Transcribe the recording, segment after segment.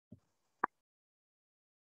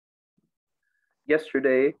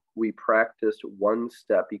Yesterday, we practiced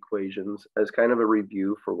one-step equations as kind of a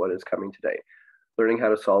review for what is coming today, learning how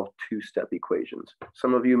to solve two-step equations.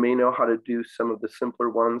 Some of you may know how to do some of the simpler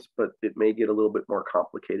ones, but it may get a little bit more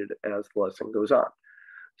complicated as the lesson goes on.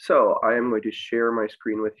 So I am going to share my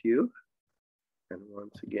screen with you. And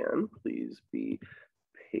once again, please be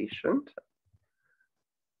patient.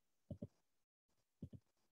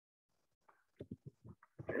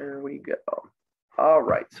 There we go. All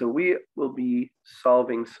right, so we will be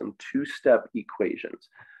solving some two-step equations.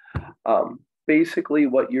 Basically,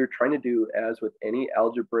 what you're trying to do, as with any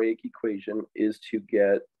algebraic equation, is to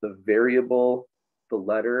get the variable, the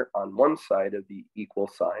letter on one side of the equal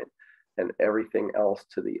sign, and everything else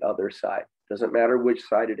to the other side. Doesn't matter which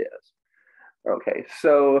side it is. Okay,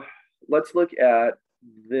 so let's look at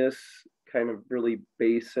this kind of really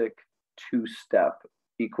basic two-step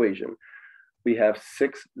equation. We have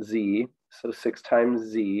 6z, so 6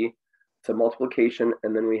 times z, it's a multiplication,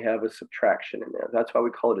 and then we have a subtraction in there. That's why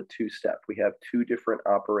we call it a two-step. We have two different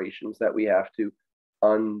operations that we have to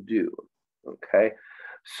undo, okay?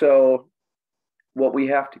 So what we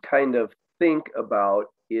have to kind of think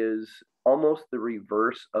about is almost the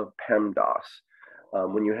reverse of PEMDAS.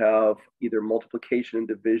 When you have either multiplication and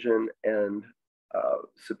division and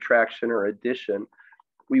subtraction or addition,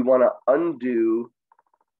 we want to undo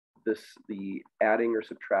the adding or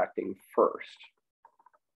subtracting first.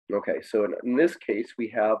 Okay, so in this case, we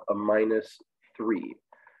have a -3.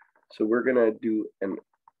 So we're going to do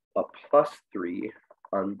a +3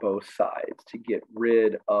 on both sides to get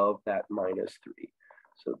rid of that -3.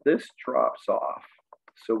 So this drops off.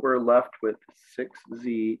 So we're left with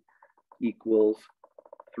 6z equals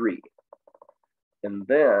 3. And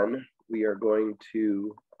then we are going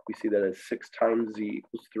to, we see that as 6 times z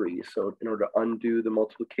equals 3. So in order to undo the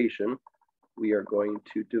multiplication, we are going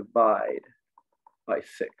to divide by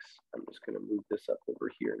 6. I'm just going to move this up over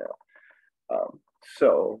here now.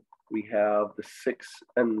 So we have the 6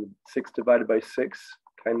 and 6 divided by 6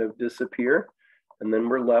 kind of disappear. And then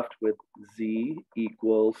we're left with z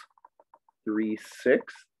equals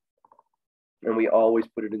 3/6. And we always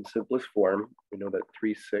put it in simplest form. We know that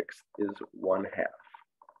 3/6 is 1/2.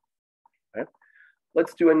 Okay?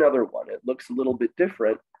 Let's do another one. It looks a little bit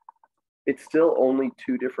different. It's still only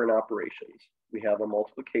two different operations. We have a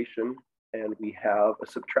multiplication and we have a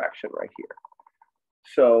subtraction right here.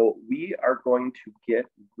 So we are going to get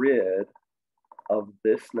rid of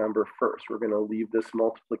this number first. We're going to leave this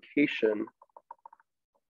multiplication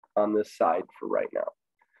on this side for right now.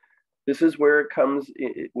 This is where it comes,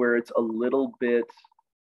 where it's a little bit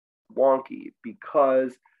wonky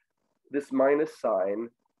because this minus sign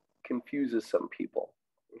confuses some people,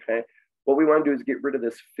 okay? What we want to do is get rid of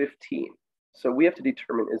this 15. So we have to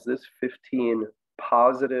determine, is this 15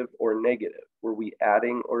 positive or negative? Were we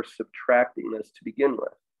adding or subtracting this to begin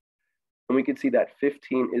with? And we can see that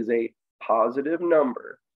 15 is a positive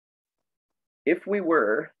number. If we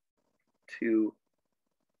were to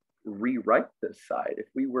rewrite this side, if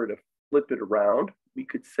we were to flip it around, we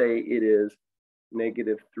could say it is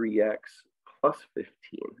 -3x plus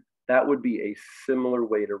 15. That would be a similar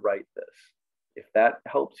way to write this. If that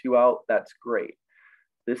helps you out, that's great.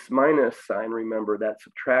 This minus sign, remember that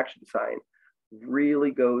subtraction sign,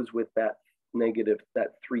 really goes with that negative,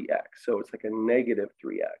 that 3x. So it's like a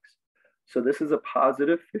 -3x. So this is a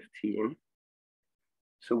positive 15.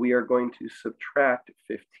 So we are going to subtract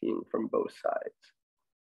 15 from both sides.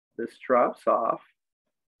 This drops off.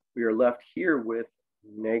 We are left here with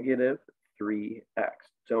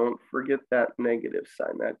 -3x. Don't forget that negative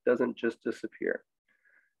sign. That doesn't just disappear.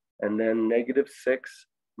 And then -6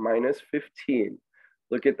 minus 15.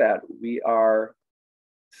 Look at that. We are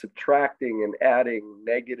subtracting and adding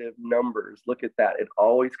negative numbers. Look at that. It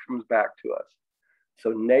always comes back to us.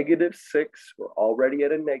 So -6, we're already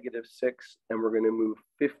at a -6, and we're going to move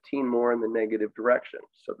 15 more in the negative direction.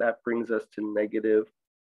 So that brings us to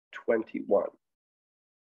 -21.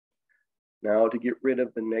 Now to get rid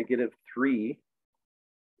of the -3,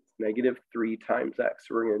 it's -3 times x.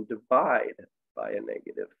 So we're going to divide by a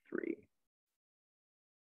 -3.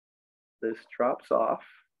 This drops off,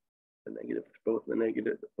 the negative, both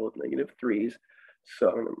 -3s. So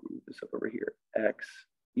I'm going to move this up over here. X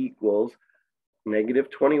equals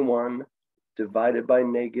 -21 divided by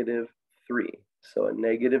 -3. So a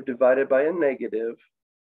negative divided by a negative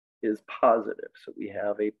is positive. So we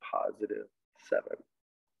have a +7.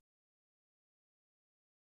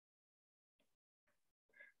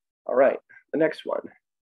 All right, the next one.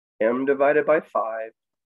 M divided by 5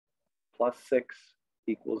 plus 6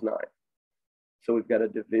 equals 9. So we've got a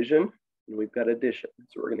division and we've got addition.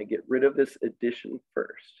 So we're going to get rid of this addition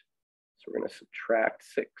first. So we're going to subtract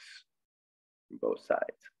 6. from both sides.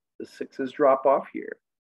 The 6's drop off here.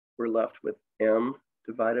 We're left with m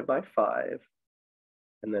divided by 5,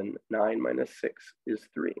 and then 9 minus 6 is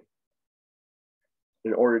 3.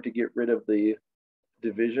 In order to get rid of the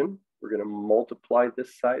division, we're going to multiply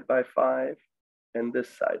this side by 5 and this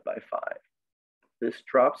side by 5. This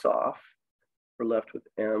drops off. We're left with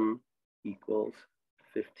m equals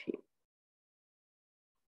 15.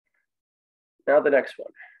 Now the next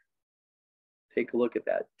one. Take a look at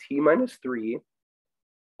that. T minus 3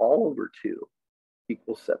 all over 2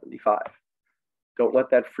 equals 75. Don't let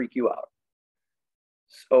that freak you out.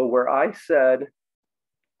 So where I said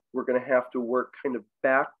we're going to have to work kind of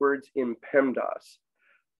backwards in PEMDAS,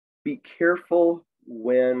 be careful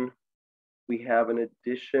when we have an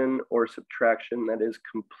addition or subtraction that is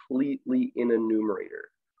completely in a numerator.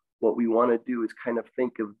 What we want to do is kind of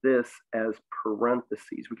think of this as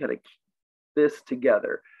parentheses. We got to keep this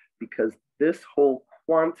together because this whole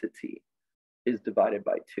quantity is divided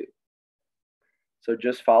by 2. So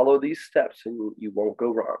just follow these steps and you won't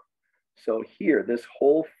go wrong. So here, this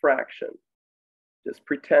whole fraction, just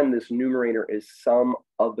pretend this numerator is some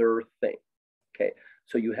other thing. Okay,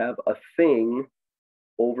 so you have a thing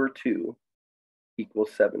over 2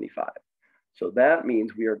 equals 75. So that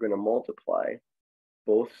means we are going to multiply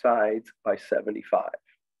both sides by 75,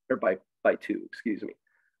 or by 2, excuse me.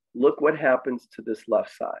 Look what happens to this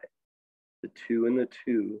left side. The 2 and the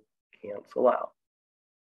 2 cancel out.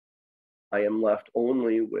 I am left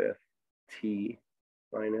only with t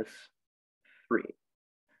minus 3.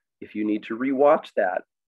 If you need to rewatch that,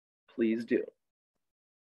 please do.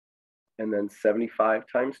 And then 75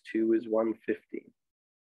 times 2 is 150.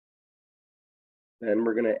 Then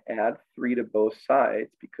we're going to add 3 to both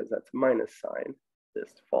sides because that's a minus sign. This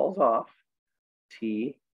falls off.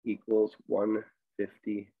 T equals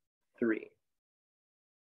 153.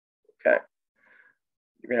 Okay.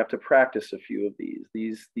 You're going to have to practice a few of these.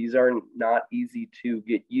 These are not easy to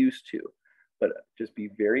get used to, but just be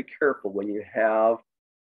very careful when you have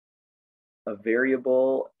a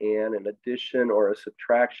variable and an addition or a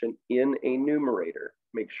subtraction in a numerator.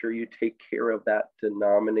 Make sure you take care of that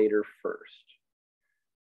denominator first.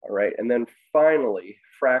 All right, and then finally,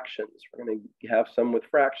 fractions. We're going to have some with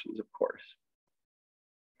fractions, of course.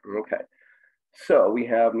 Okay, so we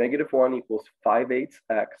have -1 equals 5/8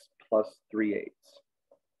 x plus 3/8.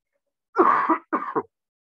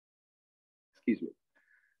 Excuse me.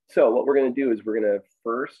 So what we're going to do is we're going to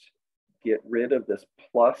first get rid of this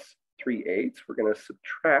plus 3/8. We're going to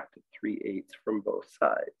subtract 3/8 from both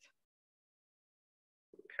sides.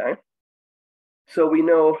 Okay. So we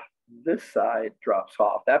know this side drops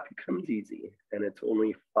off. That becomes easy, and it's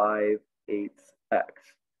only 5/8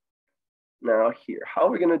 x. Now here, how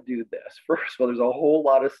are we going to do this? First of all, there's a whole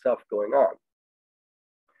lot of stuff going on.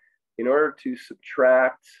 In order to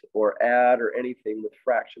subtract or add or anything with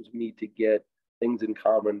fractions, we need to get things in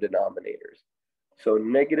common denominators. So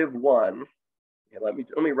 -1, let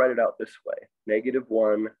me write it out this way.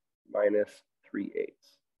 -1 minus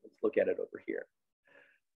 3/8. Let's look at it over here.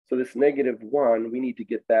 So this -1, we need to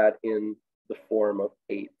get that in the form of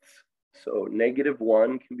eighths. So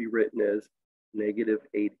 -1 can be written as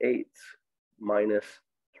 -8/8 minus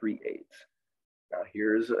 3/8. Now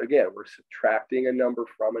here's, again, we're subtracting a number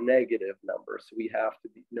from a negative number, so we have to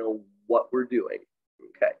know what we're doing.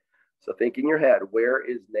 Okay, so think in your head, where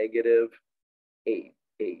is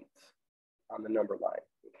 -8/8 on the number line?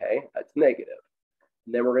 Okay, that's negative.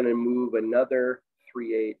 And then we're going to move another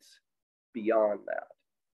 3/8 beyond that.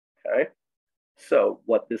 Okay, so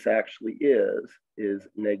what this actually is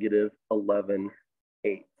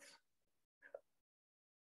 -11/8.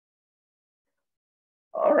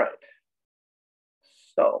 All right.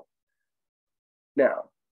 So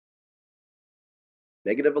now,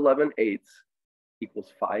 -11/8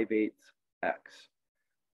 equals 5/8 x.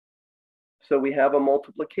 So we have a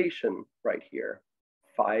multiplication right here,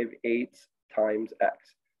 5/8 times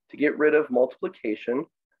x. To get rid of multiplication,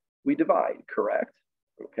 we divide, correct?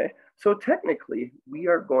 Okay, so technically, we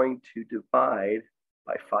are going to divide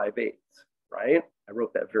by 5/8, right? I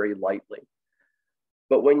wrote that very lightly.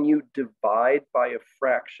 But when you divide by a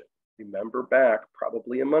fraction, remember back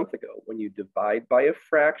probably a month ago, when you divide by a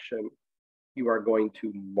fraction, you are going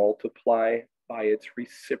to multiply by its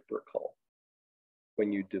reciprocal.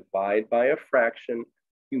 When you divide by a fraction,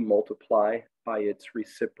 you multiply by its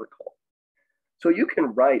reciprocal. So you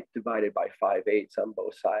can write divided by 5/8 on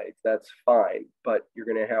both sides, that's fine, but you're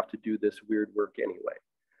going to have to do this weird work anyway.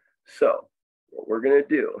 So what we're going to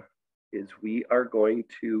do is we are going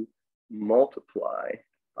to multiply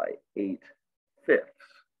by 8/5.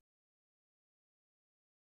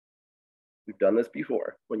 We've done this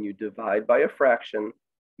before. When you divide by a fraction,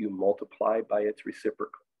 you multiply by its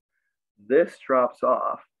reciprocal. This drops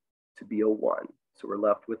off to be a 1. So we're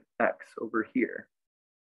left with x over here.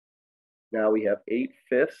 Now we have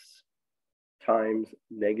 8/5 times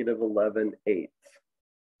negative 11/8.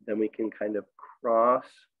 Then we can kind of cross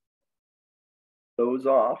those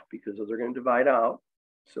off because those are going to divide out.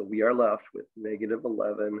 So we are left with negative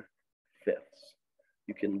 11/5.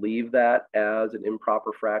 You can leave that as an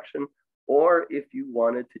improper fraction, or if you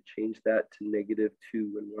wanted to change that to negative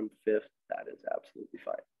 2 1/5, that is absolutely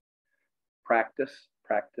fine. Practice,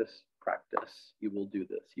 practice, practice. You will do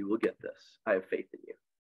this. You will get this. I have faith in you.